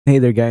Hey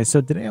there guys,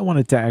 so today I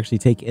wanted to actually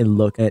take a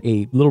look at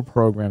a little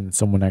program that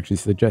someone actually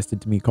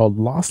suggested to me called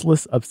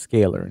Lossless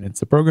Upscaler, and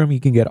it's a program you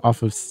can get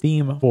off of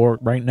Steam for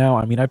right now.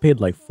 I mean, I paid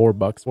like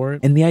 $4 for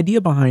it, and the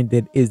idea behind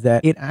it is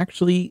that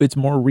its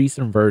more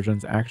recent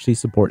versions actually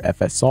support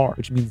FSR,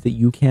 which means that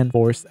you can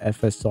force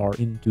FSR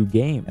into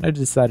game, and I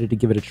decided to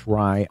give it a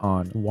try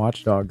on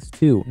Watch Dogs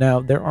 2. Now,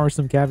 there are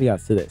some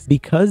caveats to this.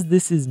 Because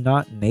this is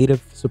not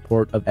native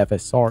support of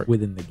FSR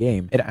within the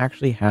game, it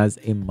actually has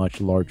a much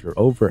larger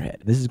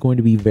overhead. This is going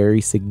to be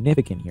very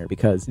significant here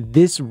because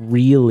this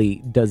really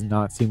does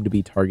not seem to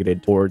be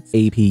targeted towards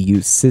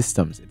APU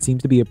systems. It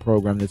seems to be a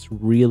program that's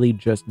really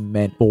just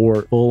meant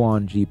for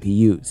full-on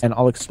GPUs, and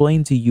I'll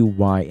explain to you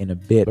why in a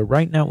bit. But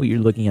right now what you're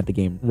looking at the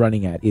game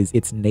running at is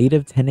its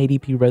native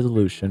 1080p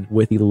resolution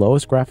with the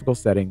lowest graphical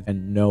settings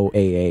and no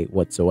AA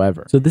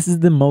whatsoever. So this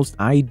is the most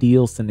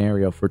ideal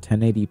scenario for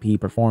 1080p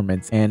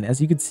performance, and as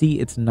you can see,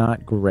 it's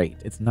not great.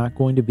 It's not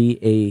going to be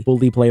a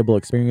fully playable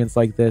experience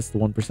like this. The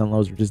 1%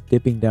 lows are just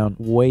dipping down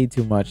way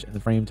too much, and the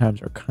frame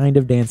times are kind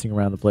of dancing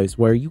around the place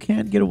where you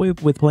can get away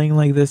with playing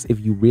like this if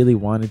you really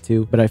wanted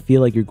to, but I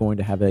feel like you're going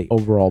to have an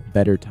overall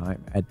better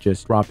time at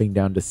just dropping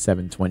down to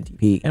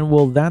 720p. And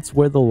well, that's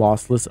where the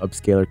lossless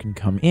upscaler can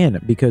come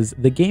in, because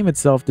the game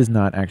itself does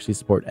not actually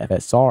support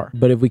FSR,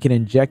 but if we can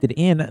inject it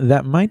in,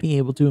 that might be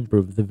able to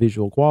improve the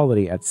visual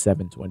quality at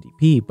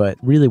 720p. But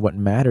really what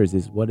matters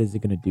is what is it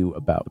going to do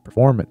about the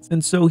performance.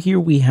 And so here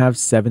we have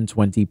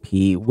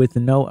 720p with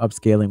no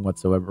upscaling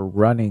whatsoever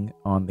running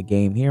on the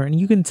game here, and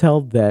you can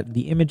tell that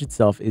the image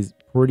itself is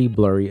pretty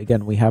blurry.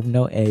 Again, we have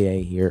no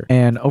AA here,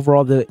 and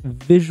overall the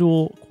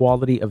visual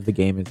quality of the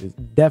game is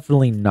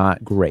definitely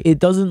not great. It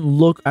doesn't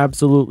look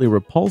absolutely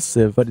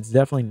repulsive, but it's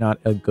definitely not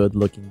a good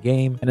looking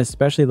game, and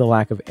especially the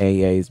lack of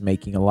AA is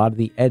making a lot of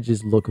the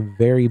edges look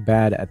very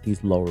bad at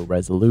these lower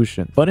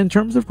resolutions. But in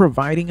terms of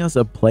providing us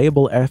a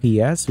playable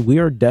FPS, we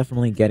are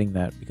definitely getting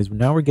that, because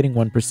now we're getting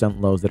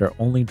 1% lows that are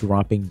only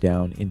dropping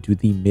down into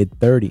the mid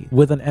 30s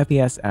with an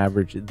FPS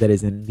average that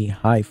is in the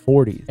high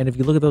 40s. And if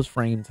you look at those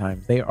frame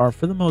times, they are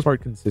for the most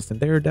part consistent.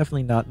 They are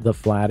definitely not the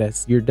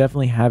flattest. You're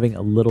definitely having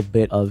a little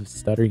bit of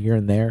stutter here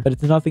and there, but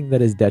it's nothing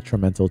that is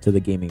detrimental to the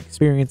gaming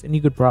experience, and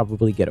you could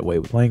probably get away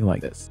with playing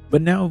like this.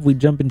 But now if we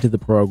jump into the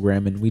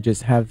program and we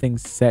just have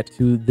things set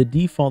to the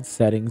default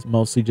settings,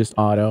 mostly just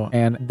auto,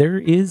 and there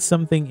is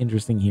something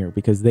interesting here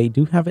because they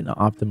do have an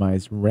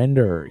optimized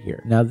renderer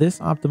here. Now this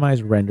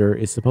optimized renderer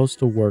is supposed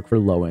to work for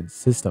low-end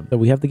systems. So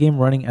we have the game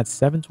running at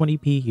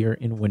 720p here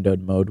in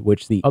windowed mode,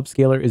 which the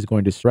upscaler is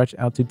going to stretch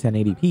out to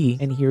 1080p,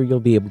 and here you'll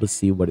be able to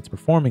see what it's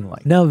performing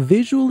like. Now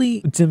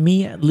visually, to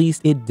me at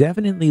least, it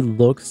definitely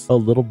looks a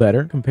little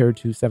better compared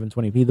to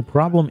 720p. The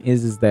problem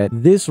is that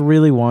this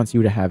really wants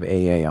you to have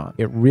AA on.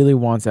 It really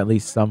wants at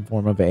least some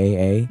form of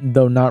AA,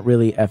 though not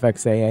really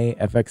FXAA.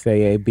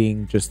 FXAA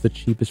being just the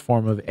cheapest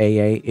form of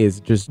AA is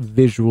just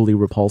visually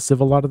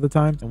repulsive a lot of the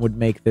time and would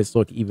make this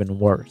look even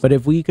worse. But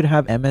if we could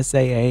have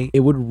MSAA, it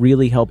would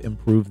really help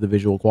improve the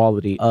visual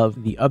quality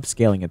of the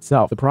upscaling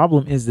itself. The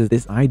problem is that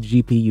this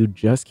iGPU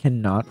just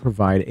cannot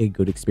provide a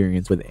good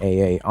experience with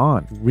AA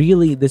on.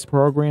 Really, this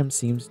program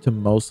seems to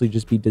mostly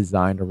just be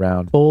designed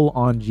around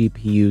full-on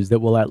GPUs that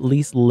will at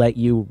least let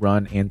you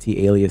run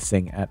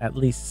anti-aliasing at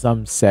least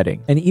some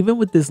setting. And even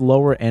with this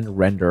lower end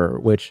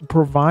renderer, which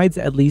provides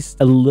at least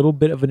a little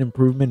bit of an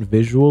improvement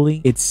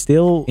visually, it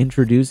still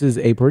introduces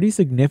a pretty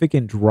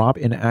significant drop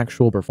in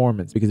actual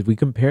performance, because if we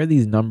compare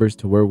these numbers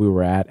to where we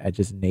were at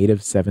just native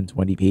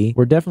 720p,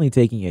 we're definitely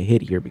taking a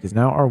hit here, because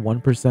now our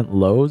 1%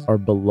 lows are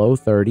below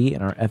 30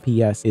 and our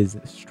FPS is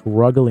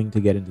struggling to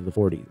get into the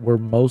 40s. We're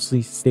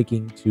mostly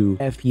sticking to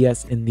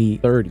FPS in the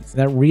 30s. And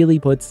that really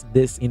puts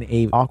this in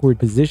a awkward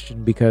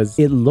position because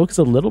it looks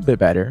a little bit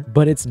better,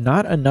 but it's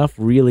not enough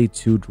really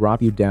to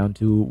drop you down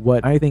to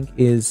what I think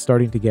is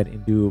starting to get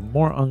into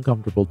more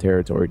uncomfortable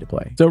territory to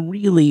play. So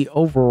really,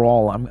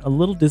 overall, I'm a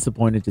little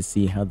disappointed to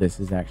see how this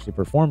is actually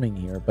performing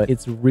here, but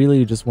it's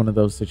really just one of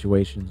those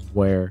situations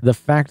where the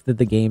fact that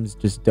the games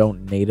just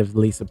don't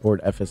natively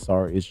support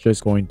FSR is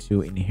just going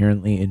to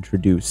inherently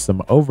introduce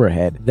some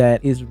overhead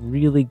that is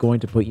really going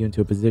to put you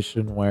into a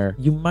position where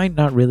you might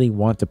not really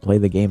want to play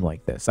the game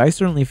like this. I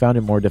certainly found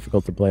it more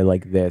difficult to play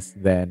like this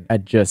than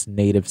at just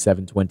native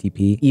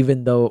 720p.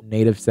 Even though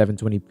native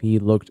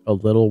 720p looked a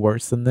little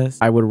worse than this,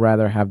 I would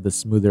rather have the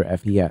smoother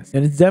FPS.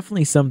 And it's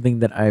definitely something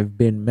that I've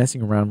been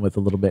messing around with a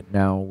little bit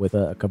now with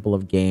a couple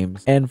of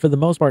games. And for the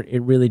most part,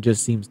 it really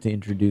just seems to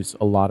introduce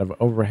a lot of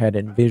overhead,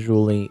 and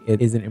visually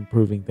it isn't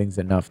improving things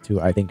enough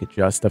to, I think,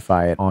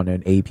 justify it on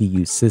an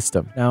APU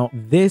system. Now,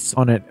 this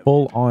on a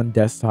full-on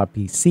desktop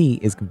PC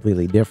is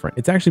completely different.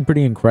 It's actually pretty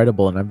pretty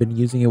incredible, and I've been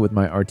using it with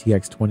my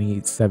RTX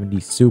 2070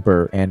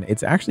 Super, and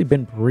it's actually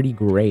been pretty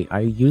great.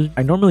 I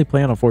normally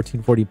play on a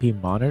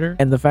 1440p monitor,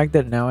 and the fact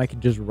that now I can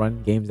just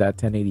run games at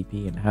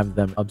 1080p and have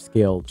them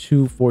upscale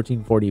to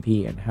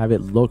 1440p and have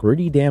it look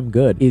pretty damn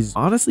good is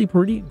honestly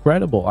pretty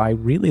incredible. I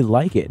really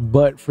like it.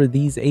 But for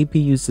these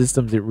APU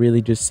systems, it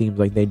really just seems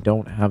like they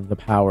don't have the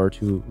power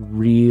to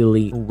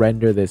really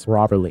render this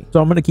properly.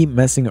 So I'm going to keep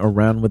messing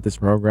around with this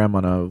program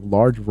on a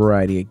large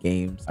variety of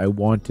games. I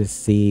want to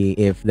see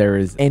if there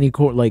is any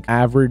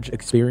average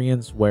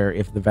experience where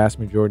if the vast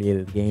majority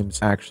of the games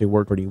actually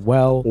work pretty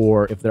well,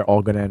 or if they're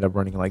all going to end up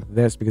running like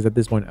this, because at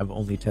this point I've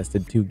only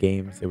tested 2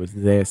 games. It was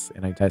this,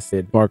 and I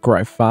tested Far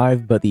Cry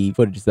 5, but the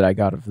footage that I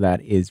got of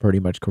that is pretty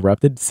much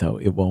corrupted, so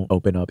it won't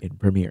open up in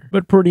Premiere.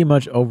 But pretty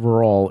much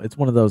overall, it's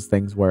one of those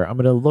things where I'm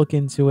going to look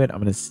into it. I'm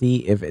going to see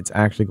if it's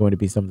actually going to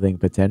be something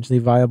potentially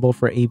viable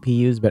for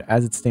APUs, but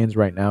as it stands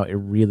right now, it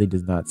really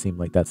does not seem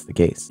like that's the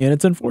case. And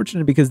it's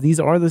unfortunate because these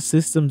are the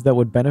systems that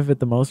would benefit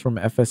the most from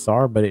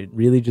FSR, but it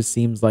really just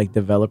seems like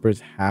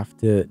developers have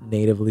to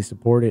natively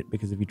support it,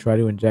 because if you try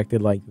to inject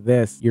it like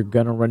this, you're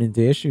gonna run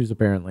into issues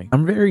apparently.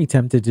 I'm very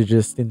tempted to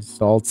just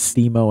install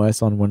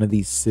SteamOS on one of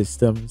these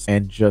systems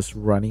and just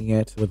running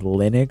it with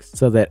Linux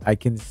so that I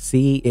can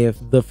see if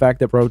the fact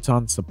that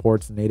Proton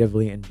supports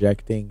natively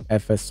injecting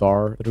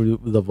FSR through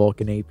the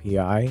Vulkan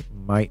API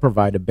might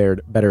provide a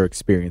better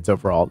experience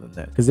overall than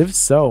this. Because if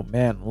so,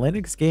 man,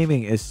 Linux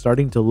gaming is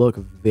starting to look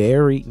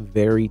very,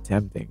 very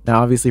tempting.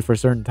 Now, obviously for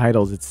certain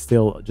titles, it's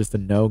still just a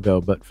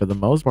no-go, but for the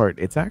most part,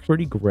 it's actually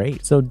pretty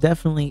great. So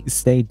definitely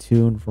stay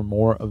tuned for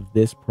more of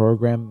this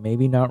program.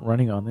 Maybe not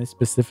running on this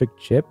specific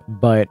chip,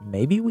 but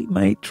maybe we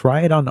might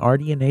try it on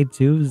RDNA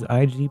 2's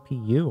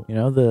iGPU. You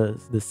know, the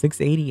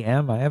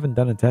 680M, I haven't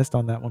done a test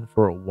on that one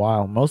for a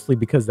while, mostly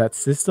because that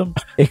system,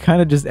 it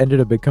kind of just ended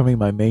up becoming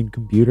my main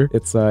computer.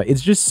 It's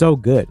just so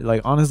good.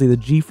 Like, honestly, the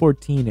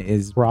G14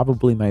 is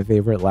probably my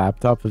favorite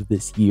laptop of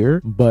this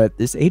year, but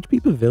this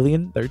HP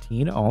Pavilion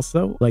 13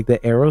 also, like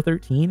the Aero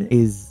 13,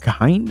 is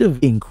kind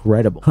of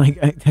incredible. Like,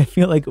 I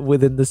feel like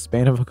within the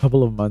span of a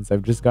couple of months,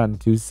 I've just gotten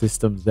 2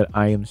 systems that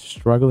I am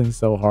struggling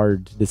so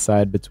hard to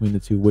decide between the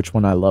 2 which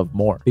one I love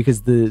more,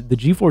 because the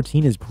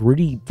G14 is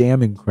pretty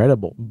damn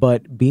incredible,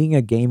 but being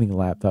a gaming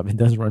laptop, it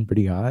does run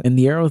pretty hot, and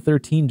the Aero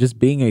 13 just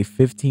being a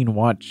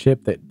 15-watt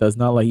chip that does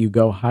not let you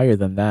go higher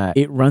than that,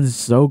 it runs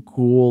so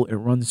cool, it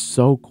runs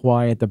so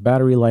quiet, the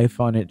battery life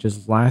on it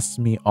just lasts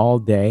me all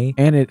day,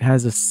 and it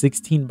has a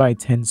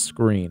 16:10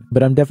 screen.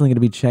 But I'm definitely going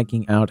to be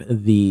checking out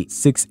the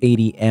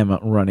 680M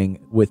running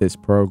with this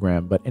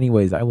program. But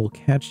anyways, I will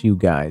catch you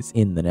guys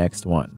in the next one.